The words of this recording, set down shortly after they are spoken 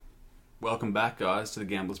Welcome back, guys, to the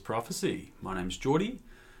Gambler's Prophecy. My name's Geordie,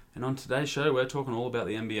 and on today's show, we're talking all about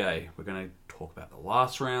the NBA. We're going to talk about the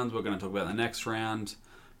last rounds, we're going to talk about the next round,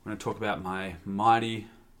 we're going to talk about my mighty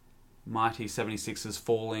 76ers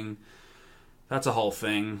falling. That's a whole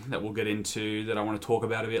thing that we'll get into that I want to talk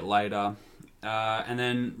about a bit later. And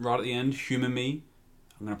then, right at the end, humour me.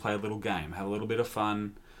 I'm going to play a little game, have a little bit of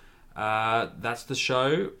fun. That's the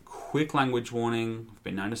show. Quick language warning. I've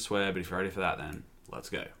been known to swear, but if you're ready for that, then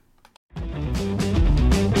let's go.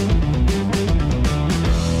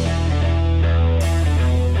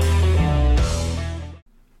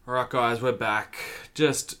 Alright guys, we're back.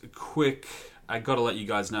 Just quick, I gotta let you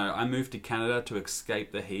guys know, I moved to Canada to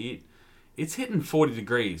escape the heat. It's hitting 40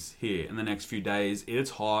 degrees here in the next few days.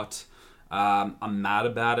 It's hot. I'm mad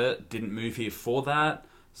about it. Didn't move here for that.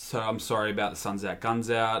 So I'm sorry about the sun's out,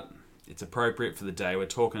 guns out. It's appropriate for the day. We're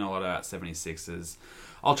talking a lot about 76ers.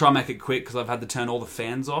 I'll try and make it quick because I've had to turn all the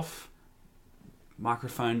fans off.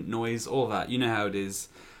 Microphone, noise, all that. You know how it is.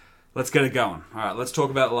 Let's get it going. All right, let's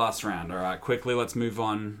talk about the last round. All right, quickly, let's move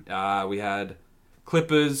on. We had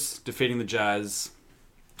Clippers defeating the Jazz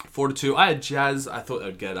 4-2. I had Jazz. I thought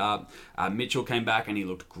they'd get up. Mitchell came back and he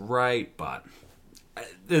looked great, but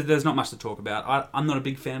there's not much to talk about. I'm not a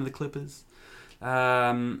big fan of the Clippers.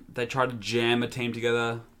 They tried to jam a team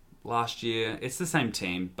together last year. It's the same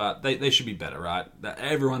team, but they should be better, right?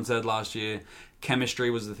 Everyone said last year chemistry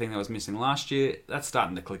was the thing that was missing last year. That's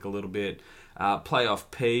starting to click a little bit. Playoff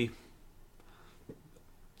P.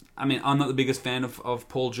 I mean, I'm not the biggest fan of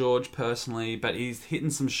Paul George personally, but he's hitting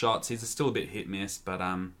some shots. He's still a bit hit-miss, but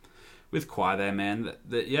with Kawhi there, man,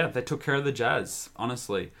 they took care of the Jazz,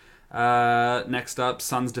 honestly. Next up,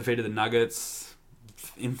 Suns defeated the Nuggets.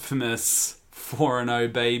 Infamous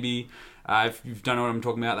 4-0, baby. If you don't know what I'm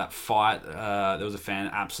talking about, that fight, there was a fan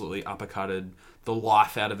absolutely uppercutted the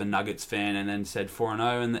life out of a Nuggets fan and then said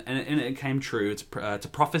 4-0, and it came true. It's a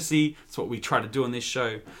prophecy. It's what we try to do on this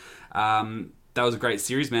show. That was a great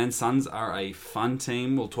series, man. Suns are a fun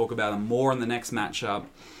team. We'll talk about them more in the next matchup.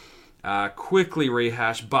 Quickly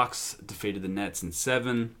rehash. Bucks defeated the Nets in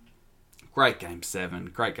 7. Great game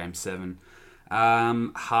 7.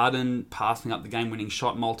 Harden passing up the game-winning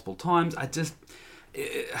shot multiple times. I just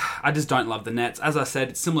don't love the Nets. As I said,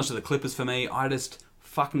 it's similar to the Clippers for me. I just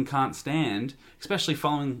fucking can't stand, especially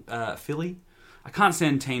following Philly. I can't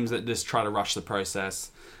stand teams that just try to rush the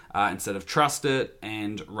process instead of trust it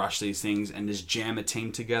and rush these things and just jam a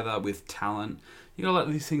team together with talent. You gotta let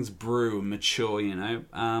these things brew and mature, you know.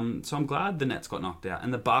 So I'm glad the Nets got knocked out.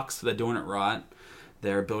 And the Bucks, they're doing it right.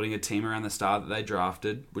 They're building a team around the star that they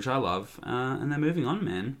drafted, which I love. And they're moving on,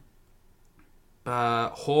 man.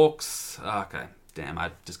 Hawks. Okay, damn,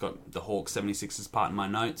 I just got the Hawks 76ers part in my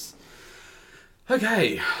notes.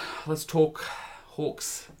 Okay, let's talk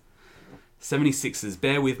Hawks 76ers.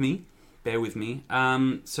 Bear with me.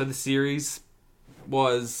 So the series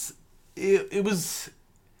was... It was...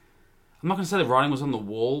 I'm not going to say the writing was on the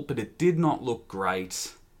wall, but it did not look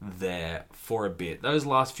great there for a bit. Those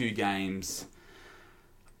last few games...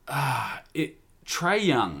 Trae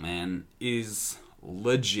Young, man, is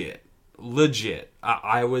legit.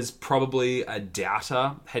 I was probably a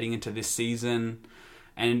doubter heading into this season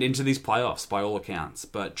and into these playoffs by all accounts.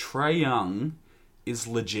 But Trae Young is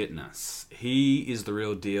legitness. He is the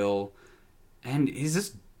real deal. And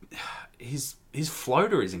his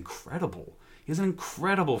floater is incredible. He has an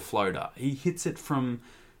incredible floater. He hits it from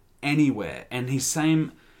anywhere. And his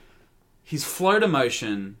floater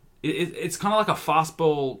motion... It's kind of like a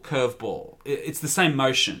fastball, curveball. It's the same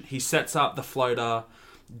motion. He sets up the floater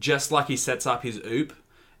just like he sets up his oop.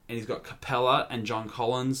 And he's got Capella and John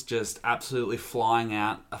Collins just absolutely flying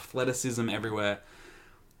out. Athleticism everywhere.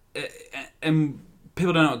 And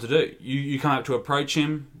people don't know what to do. You come up to approach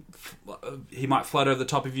him. He might float over the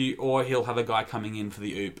top of you, or he'll have a guy coming in for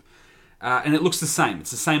the oop. And it looks the same.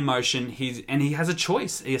 It's the same motion. He has a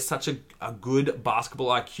choice. He has such a good basketball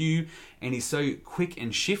IQ, and he's so quick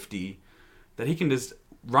and shifty that he can just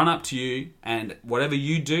run up to you, and whatever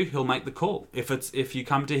you do, he'll make the call. If you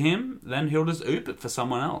come to him, then he'll just oop it for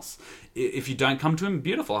someone else. If you don't come to him,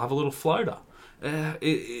 beautiful. I'll have a little floater.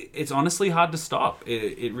 It's honestly hard to stop.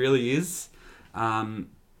 It really is.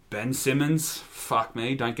 Ben Simmons, fuck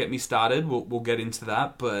me, don't get me started. We'll get into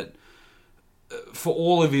that, but for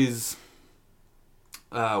all of his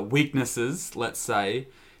weaknesses, let's say,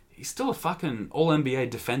 he's still a fucking all-NBA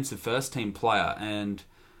defensive first-team player, and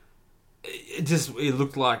it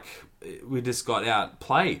looked like we just got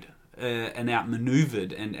outplayed and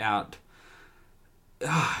outmaneuvered and out...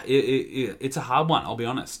 It's a hard one, I'll be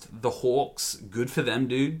honest. The Hawks, good for them,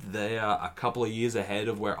 dude. They are a couple of years ahead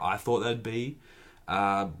of where I thought they'd be.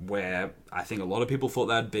 where I think a lot of people thought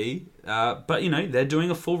they'd be. But, you know, they're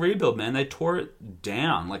doing a full rebuild, man. They tore it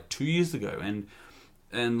down like 2 years ago,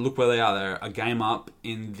 and look where they are. They're a game up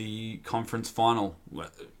in the conference final.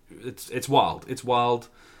 It's wild. It's wild.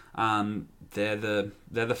 They're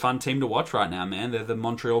the fun team to watch right now, man. They're the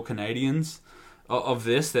Montreal Canadiens of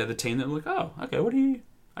this. They're the team that look, oh, okay, what do you...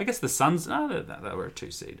 I guess the Suns... No, they were a 2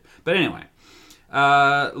 seed. But anyway,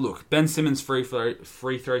 look, Ben Simmons' free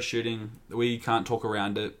throw shooting, we can't talk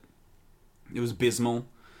around it. It was abysmal.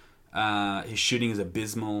 His shooting is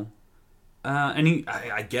abysmal. And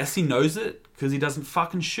I guess he knows it because he doesn't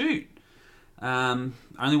fucking shoot.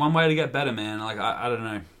 Only one way to get better, man. Like, I don't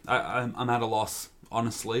know. I'm at a loss,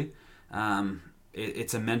 honestly.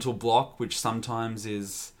 It's a mental block, which sometimes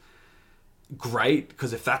is great,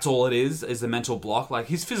 because if that's all it is the mental block, like,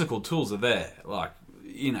 his physical tools are there. Like,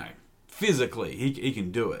 you know, physically, he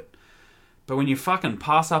can do it. But when you fucking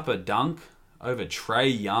pass up a dunk over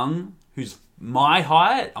Trae Young, who's my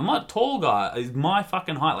height, I'm not a tall guy, he's my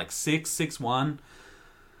fucking height, like 6'1".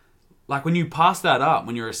 Like, when you pass that up,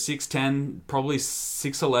 when you're a 6'10", probably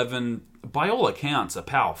 6'11", by all accounts, a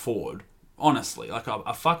power forward, honestly, like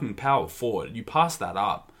a fucking power forward, you pass that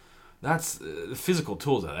up, that's the physical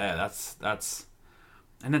tools are there. That's,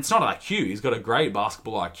 and it's not IQ. He's got a great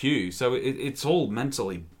basketball IQ, so it's all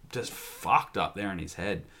mentally just fucked up there in his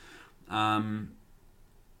head. I'm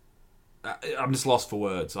just lost for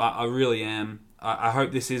words. I really am. I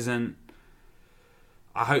hope this isn't.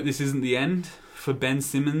 I hope this isn't the end for Ben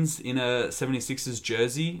Simmons in a 76ers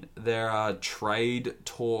jersey. There are trade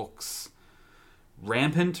talks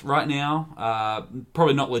rampant right now.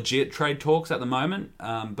 Probably not legit trade talks at the moment,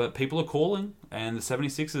 but people are calling, and the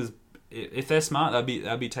 76ers, if they're smart,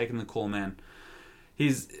 they'll be taking the call, man.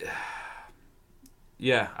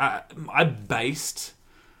 I based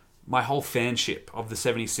my whole fanship of the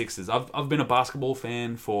 76ers. I've been a basketball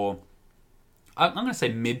fan for, I'm going to say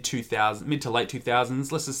mid to late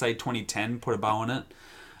 2000s. Let's just say 2010. Put a bow on it.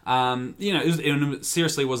 You know, it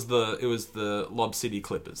seriously was the Lob City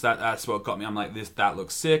Clippers. That's what got me. I'm like, that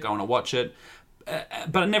looks sick. I want to watch it.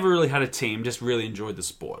 But I never really had a team. Just really enjoyed the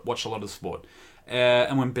sport. Watched a lot of the sport.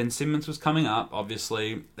 And when Ben Simmons was coming up,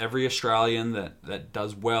 obviously every Australian that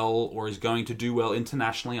does well or is going to do well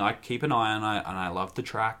internationally, I keep an eye on, and I love to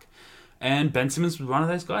track. And Ben Simmons was one of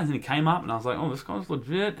those guys, and he came up, and I was like, oh, this guy's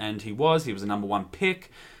legit. And he was a number one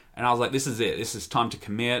pick. And I was like, this is it. This is time to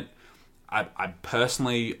commit. I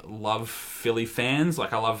personally love Philly fans.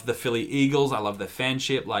 Like, I love the Philly Eagles. I love their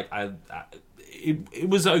fanship. Like, it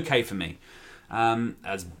was okay for me.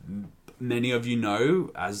 As many of you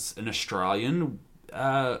know, as an Australian,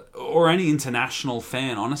 or any international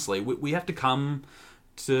fan, honestly, we have to come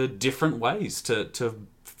to different ways to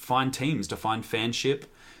find teams, to find fanship.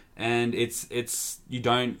 And you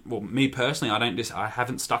don't, well, me personally, I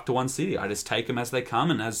haven't stuck to one city. I just take them as they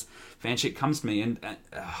come, and as fanship comes to me.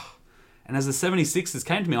 And as the 76ers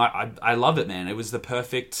came to me, I love it, man. It was the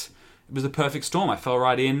perfect storm. I fell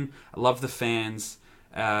right in. I love the fans.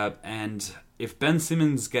 And if Ben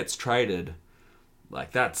Simmons gets traded,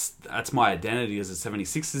 like, that's my identity as a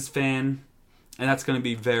 76ers fan. And that's going to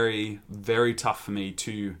be very, very tough for me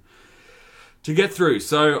to get through.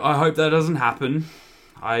 So I hope that doesn't happen.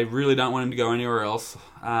 I really don't want him to go anywhere else.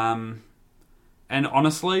 And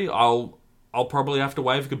honestly, I'll probably have to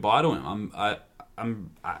wave goodbye to him.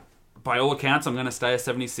 By all accounts, I'm going to stay a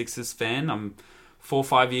 76ers fan. I'm 4 or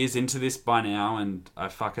 5 years into this by now, and I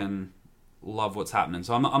fucking love what's happening.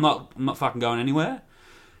 So I'm not fucking going anywhere.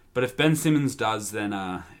 But if Ben Simmons does, then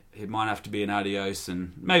it might have to be an adios,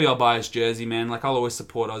 and maybe I'll buy his jersey, man. Like, I'll always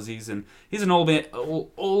support Aussies, and he's an all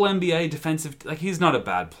NBA defensive. Like, he's not a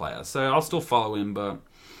bad player, so I'll still follow him. But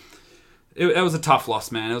it was a tough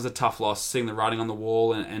loss, man. It was a tough loss, seeing the writing on the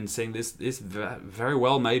wall and seeing this very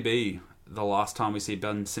well may be the last time we see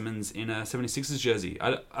Ben Simmons in a 76ers jersey.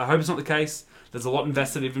 I hope it's not the case. There's a lot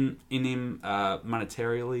invested in him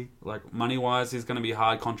monetarily. Like, money-wise, he's going to be a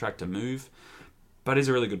hard contract to move. But he's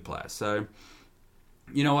a really good player. So,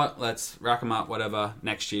 you know what? Let's rack him up, whatever.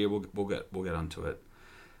 Next year, we'll get onto it.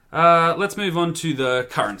 Let's move on to the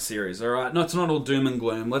current series, all right? No, it's not all doom and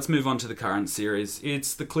gloom. Let's move on to the current series.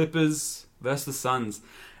 It's the Clippers versus the Suns.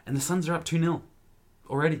 And the Suns are up 2-0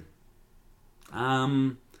 already.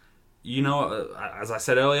 You know, as I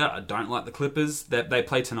said earlier, I don't like the Clippers. They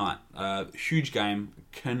play tonight. Huge game.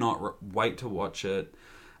 Cannot wait to watch it.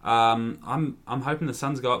 I'm hoping the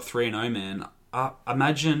Suns go up 3-0, man.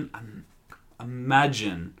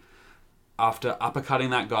 Imagine after uppercutting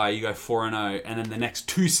that guy, you go 4-0, and then the next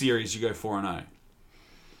 2 series you go 4-0.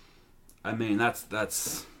 I mean,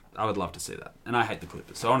 that's I would love to see that. And I hate the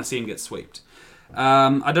Clippers, so I want to see him get swept.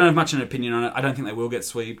 I don't have much of an opinion on it. I don't think they will get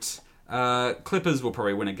swept. Clippers will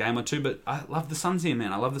probably win a game or two, but I love the Suns here,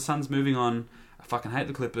 man. I love the Suns moving on. I fucking hate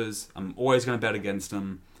the Clippers. I'm always going to bet against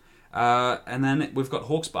them. And then we've got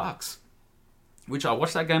Hawks-Bucks, which I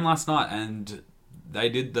watched that game last night, and they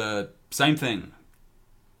did the same thing.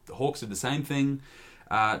 The Hawks did the same thing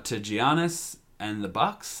to Giannis and the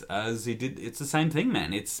Bucks as he did. It's the same thing,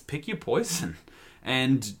 man. It's pick your poison.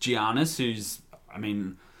 And Giannis, who's, I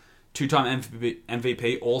mean, two-time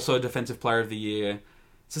MVP, also Defensive Player of the Year.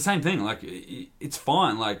 It's the same thing. Like, it's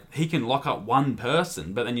fine. Like, he can lock up one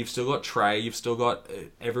person, but then you've still got Trey. You've still got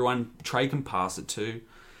everyone Trey can pass it to.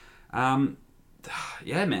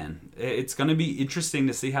 Yeah, man. It's going to be interesting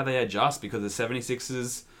to see how they adjust because the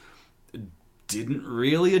 76ers didn't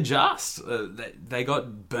really adjust. They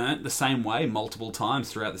got burnt the same way multiple times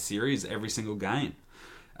throughout the series, every single game.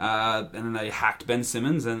 And then they hacked Ben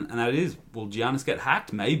Simmons, and that is, will Giannis get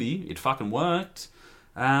hacked? Maybe. It fucking worked.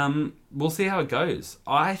 We'll see how it goes.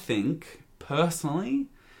 I think, personally,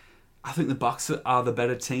 the Bucks are the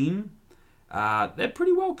better team. They're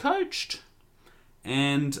pretty well coached.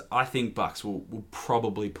 And I think Bucks will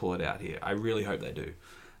probably pull it out here. I really hope they do.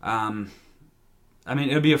 I mean,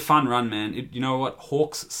 it'll be a fun run, man. You know what?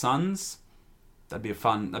 Hawks, Suns, that'd be a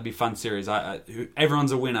fun series.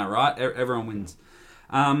 Everyone's a winner, right? Everyone wins.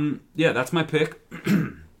 Yeah, that's my pick.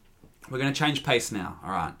 We're going to change pace now.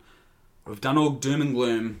 All right. We've done all doom and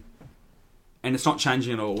gloom, and it's not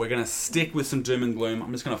changing at all. We're going to stick with some doom and gloom.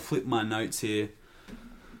 I'm just going to flip my notes here.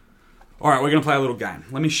 All right, we're going to play a little game.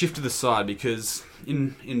 Let me shift to the side because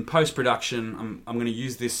in post-production, I'm going to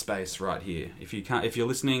use this space right here. If you're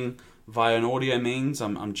listening via an audio means,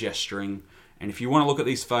 I'm gesturing. And if you want to look at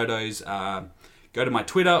these photos, go to my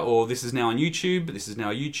Twitter, or this is now on YouTube. This is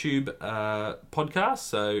now a YouTube podcast,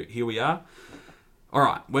 so here we are. All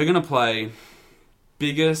right, we're going to play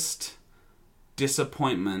biggest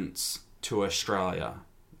disappointments to Australia,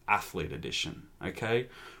 athlete edition, okay?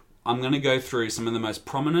 I'm going to go through some of the most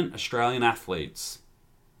prominent Australian athletes,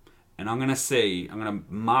 and I'm going to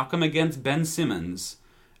mark them against Ben Simmons,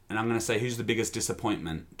 and I'm going to say who's the biggest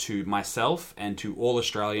disappointment to myself and to all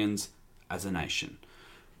Australians as a nation.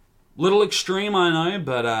 Little extreme, I know,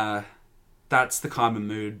 but that's the type of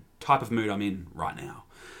mood I'm in right now.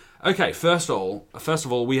 Okay, first of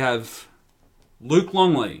all, we have Luke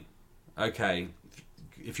Longley. Okay,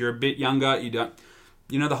 if you're a bit younger, you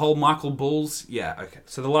know the whole Michael Bulls? Yeah, okay.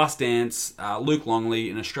 So The Last Dance, Luke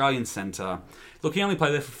Longley, an Australian centre. Look, he only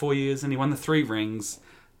played there for 4 years and he won the 3 rings.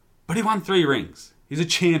 But he won 3 rings. He's a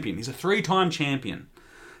champion. He's a 3-time champion.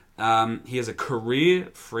 He has a career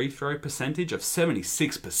free throw percentage of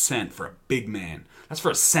 76% for a big man. That's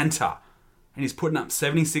for a centre. And he's putting up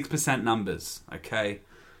 76% numbers, okay?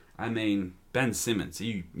 I mean, Ben Simmons,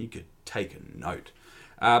 you could take a note.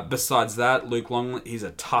 Besides that, Luke Longley, he's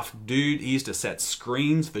a tough dude. He used to set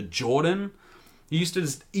screens for Jordan. He used to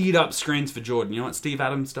just eat up screens for Jordan. You know what Steve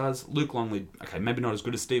Adams does? Luke Longley, okay, maybe not as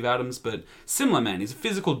good as Steve Adams, but similar, man. He's a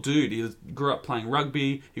physical dude. He grew up playing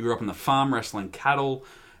rugby. He grew up on the farm wrestling cattle.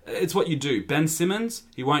 It's what you do. Ben Simmons,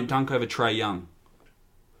 he won't dunk over Trae Young.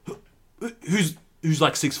 Who's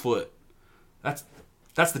like 6 foot. That's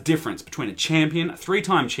the difference between a champion, a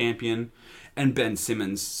 3-time champion, and Ben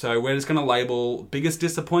Simmons. So we're just going to label biggest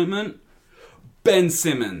disappointment, Ben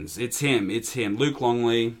Simmons. It's him. Luke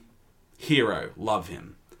Longley, hero. Love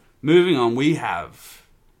him. Moving on, we have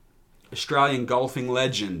Australian golfing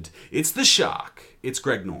legend. It's the Shark. It's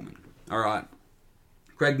Greg Norman. All right.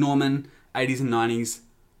 Greg Norman, 80s and 90s,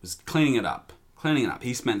 was cleaning it up.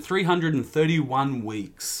 He spent 331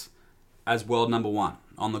 weeks as world number 1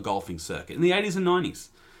 on the golfing circuit in the 80s and 90s.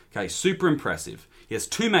 Okay, super impressive. He has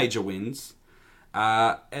 2 major wins,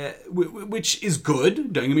 which is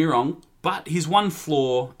good, don't get me wrong, but his one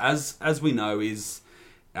flaw, as we know, is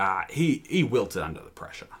he wilted under the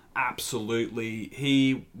pressure. Absolutely.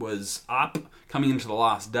 He was up coming into the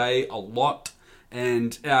last day a lot,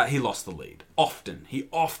 and he lost the lead. Often. He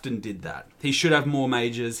often did that. He should have more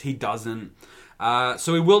majors. He doesn't.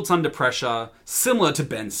 So he wilts under pressure, similar to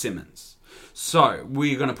Ben Simmons. So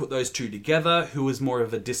we're going to put those two together. Who is more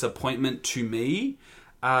of a disappointment to me?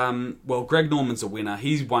 Well, Greg Norman's a winner.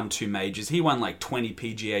 He's won 2 majors. He won like 20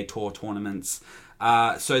 PGA Tour tournaments.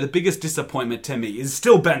 So the biggest disappointment to me is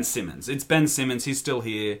still Ben Simmons. It's Ben Simmons. He's still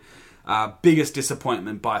here. Biggest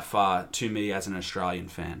disappointment by far to me as an Australian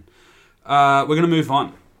fan. We're going to move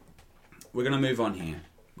on. We're going to move on here.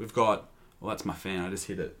 We've got... Well, that's my fan. I just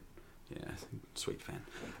hit it. Yeah, sweet fan.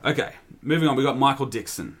 Okay, moving on. We've got Michael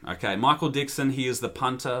Dixon. Okay, Michael Dixon, he is the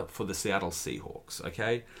punter for the Seattle Seahawks.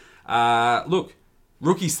 Okay? Look,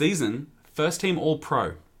 rookie season, first team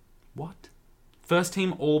All-Pro. What? First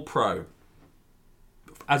team All-Pro.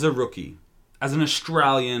 as a rookie, as an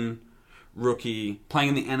Australian rookie playing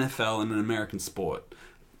in the NFL in an American sport.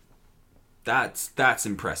 That's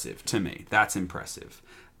impressive to me. That's impressive.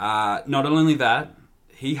 Not only that,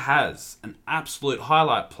 he has an absolute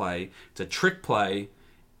highlight play. It's a trick play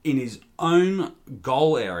in his own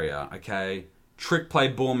goal area, okay? Trick play,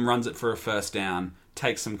 boom, runs it for a first down,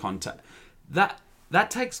 takes some contact. That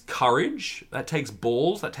takes courage, that takes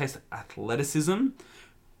balls, that takes athleticism,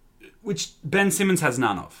 which Ben Simmons has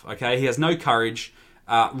none of, okay? He has no courage.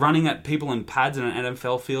 Running at people in pads in an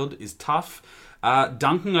NFL field is tough.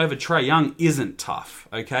 Dunking over Trae Young isn't tough,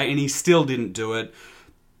 okay? And he still didn't do it.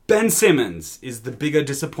 Ben Simmons is the bigger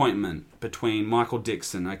disappointment between Michael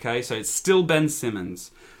Dixon, okay? So it's still Ben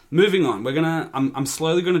Simmons. Moving on, I'm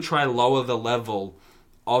slowly gonna try lower the level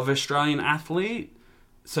of Australian athlete.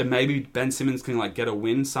 So maybe Ben Simmons can get a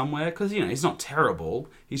win somewhere, because he's not terrible.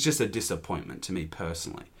 He's just a disappointment to me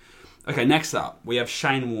personally. Okay, next up, we have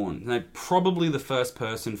Shane Warne. Now, probably the first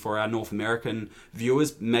person for our North American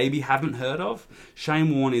viewers maybe haven't heard of.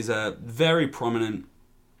 Shane Warne is was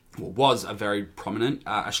a very prominent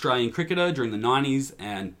Australian cricketer during the 90s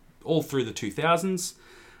and all through the 2000s.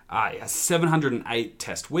 He has 708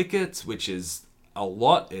 test wickets, which is a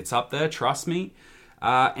lot. It's up there, trust me.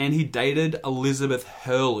 And he dated Elizabeth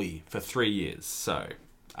Hurley for 3 years. So,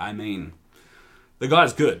 I mean, the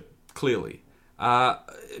guy's good, clearly.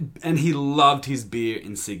 And he loved his beer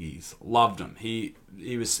and ciggies. Loved them. He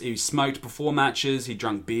smoked before matches. He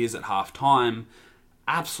drank beers at half time.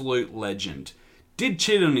 Absolute legend. Did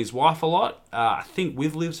cheat on his wife a lot. I think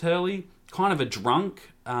with Liz Hurley. Kind of a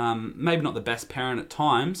drunk. Maybe not the best parent at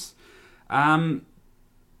times. But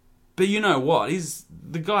you know what?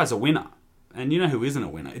 The guy's a winner. And you know who isn't a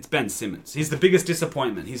winner? It's Ben Simmons. He's the biggest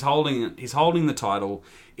disappointment. He's holding the title.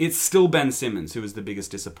 It's still Ben Simmons who is the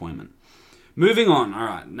biggest disappointment. Moving on. All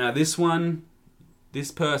right. Now this next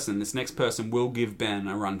person will give Ben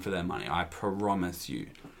a run for their money. I promise you.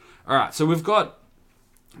 All right. So we've got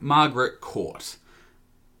Margaret Court.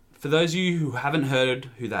 For those of you who haven't heard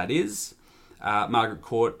who that is, Margaret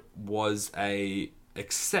Court was a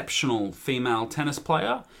exceptional female tennis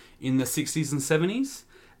player in the 60s and 70s.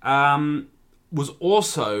 Was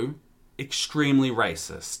also extremely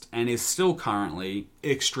racist and is still currently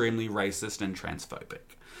extremely racist and transphobic.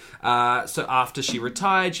 So after she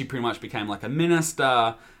retired, she pretty much became like a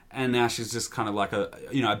minister, and now she's just kind of like a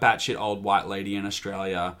batshit old white lady in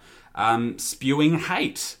Australia, spewing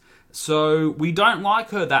hate. So we don't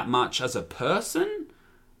like her that much as a person,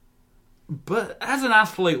 but as an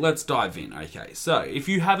athlete, let's dive in. Okay, so if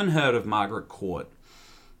you haven't heard of Margaret Court,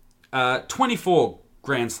 24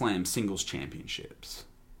 Grand Slam singles championships.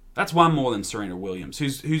 That's one more than Serena Williams,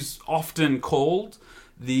 who's often called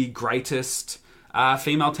the greatest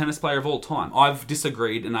female tennis player of all time. I've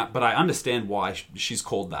disagreed, but I understand why she's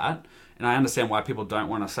called that, and I understand why people don't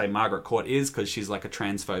want to say Margaret Court is, because she's like a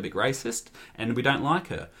transphobic racist, and we don't like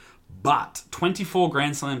her. But 24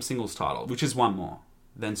 Grand Slam singles title, which is one more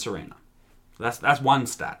than Serena. That's one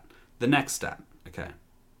stat. The next stat, okay.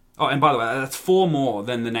 Oh, and by the way, that's 4 more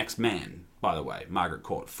than the next man. By the way, Margaret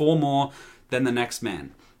Court. 4 more than the next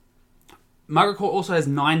man. Margaret Court also has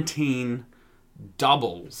 19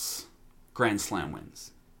 doubles Grand Slam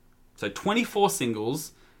wins. So 24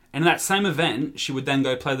 singles, and in that same event, she would then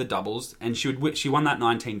go play the doubles, and she won that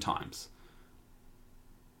 19 times.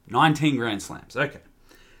 19 Grand Slams, okay.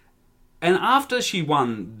 And after she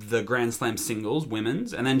won the Grand Slam singles,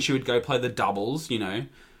 women's, and then she would go play the doubles,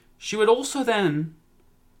 she would also then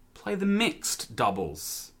play the mixed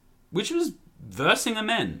doubles, which was versing the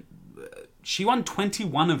men. She won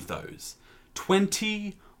 21 of those.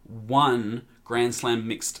 21 Grand Slam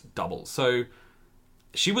mixed doubles. So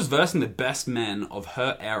she was versing the best men of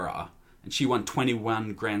her era, and she won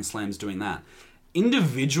 21 Grand Slams doing that.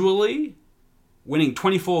 Individually, winning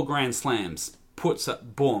 24 Grand Slams puts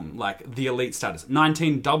up, boom, like the elite status.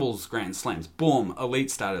 19 doubles Grand Slams, boom, elite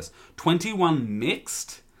status. 21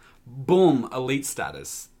 mixed, boom, elite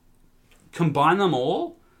status. Combine them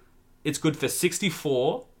all, it's good for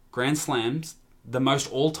 64 Grand Slams, the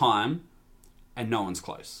most all-time, and no one's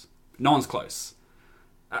close. No one's close.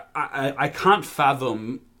 I can't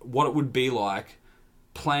fathom what it would be like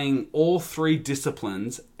playing all 3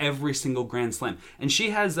 disciplines every single Grand Slam. And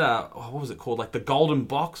she has, what was it called? Like the Golden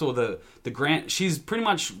Box or the Grand... She's pretty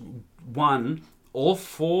much won all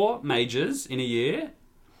 4 majors in a year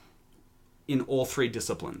in all 3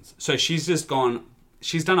 disciplines. So she's just gone...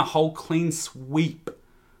 She's done a whole clean sweep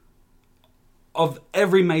of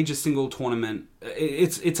every major single tournament.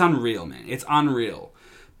 It's unreal, man. It's unreal.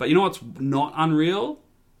 But you know what's not unreal?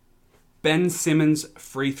 Ben Simmons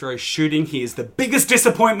free throw shooting. He is the biggest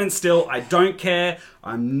disappointment still. I don't care.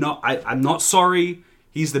 I'm not sorry.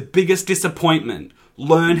 He's the biggest disappointment.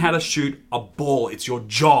 Learn how to shoot a ball. It's your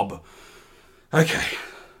job. Okay.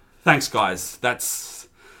 Thanks, guys. That's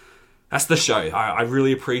the show. I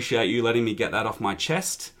really appreciate you letting me get that off my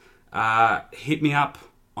chest. Hit me up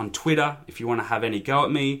on Twitter if you want to have any go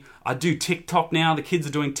at me. I do TikTok now. The kids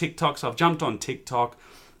are doing TikTok, so I've jumped on TikTok.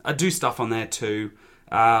 I do stuff on there too.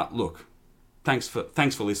 Look, thanks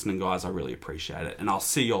for listening, guys. I really appreciate it, and I'll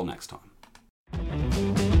see you all next time.